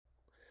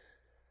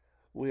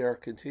We are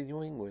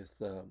continuing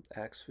with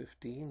Acts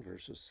 15,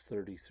 verses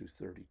 30 through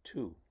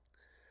 32.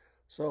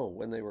 So,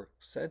 when they were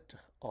sent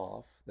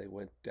off, they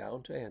went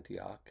down to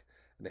Antioch,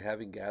 and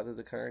having gathered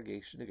the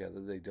congregation together,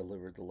 they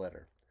delivered the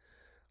letter.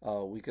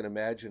 We can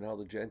imagine how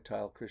the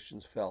Gentile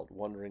Christians felt,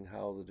 wondering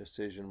how the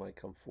decision might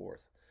come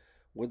forth.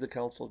 Would the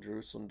Council of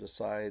Jerusalem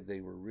decide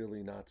they were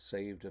really not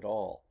saved at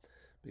all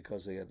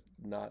because they had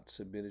not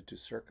submitted to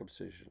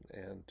circumcision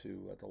and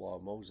to the law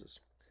of Moses?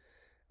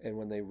 And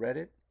when they read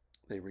it,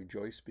 they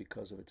rejoiced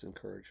because of its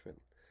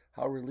encouragement.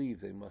 How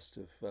relieved they must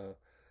have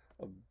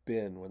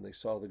been when they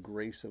saw the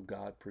grace of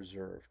God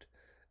preserved,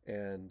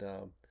 and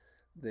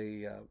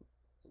they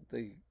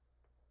they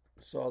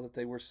saw that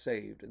they were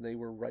saved and they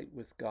were right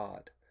with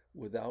God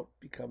without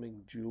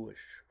becoming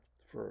Jewish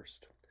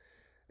first.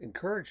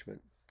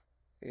 Encouragement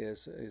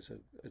is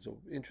an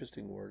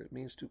interesting word. It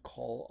means to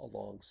call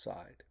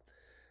alongside.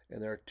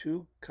 And there are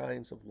two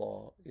kinds of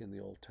law in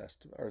the Old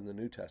Testament or in the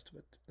New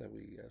Testament that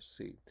we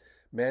see: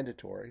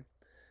 mandatory,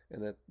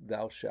 and that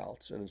thou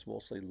shalt, and is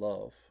mostly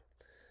love,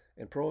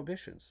 and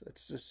prohibitions.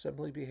 It's just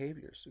simply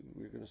behaviors.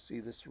 We're going to see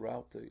this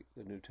throughout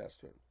the New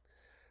Testament.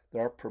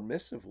 There are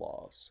permissive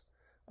laws.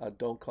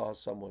 Don't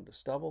cause someone to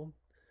stumble.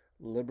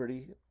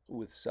 Liberty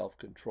with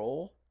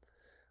self-control.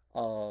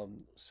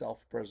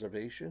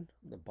 Self-preservation.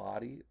 The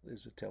body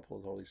is a temple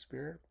of the Holy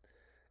Spirit.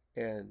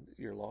 And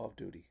your law of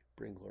duty.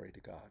 Bring glory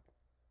to God.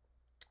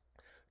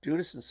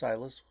 Judas and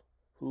Silas,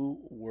 who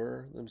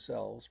were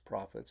themselves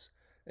prophets,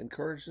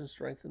 encouraged and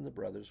strengthened the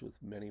brothers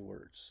with many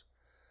words.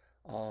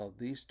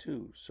 These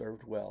two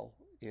served well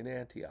in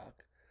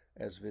Antioch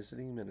as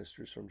visiting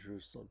ministers from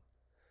Jerusalem.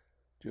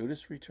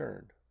 Judas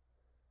returned,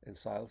 and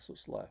Silas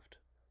was left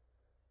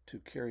to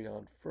carry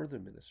on further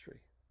ministry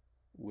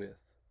with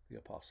the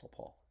Apostle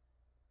Paul.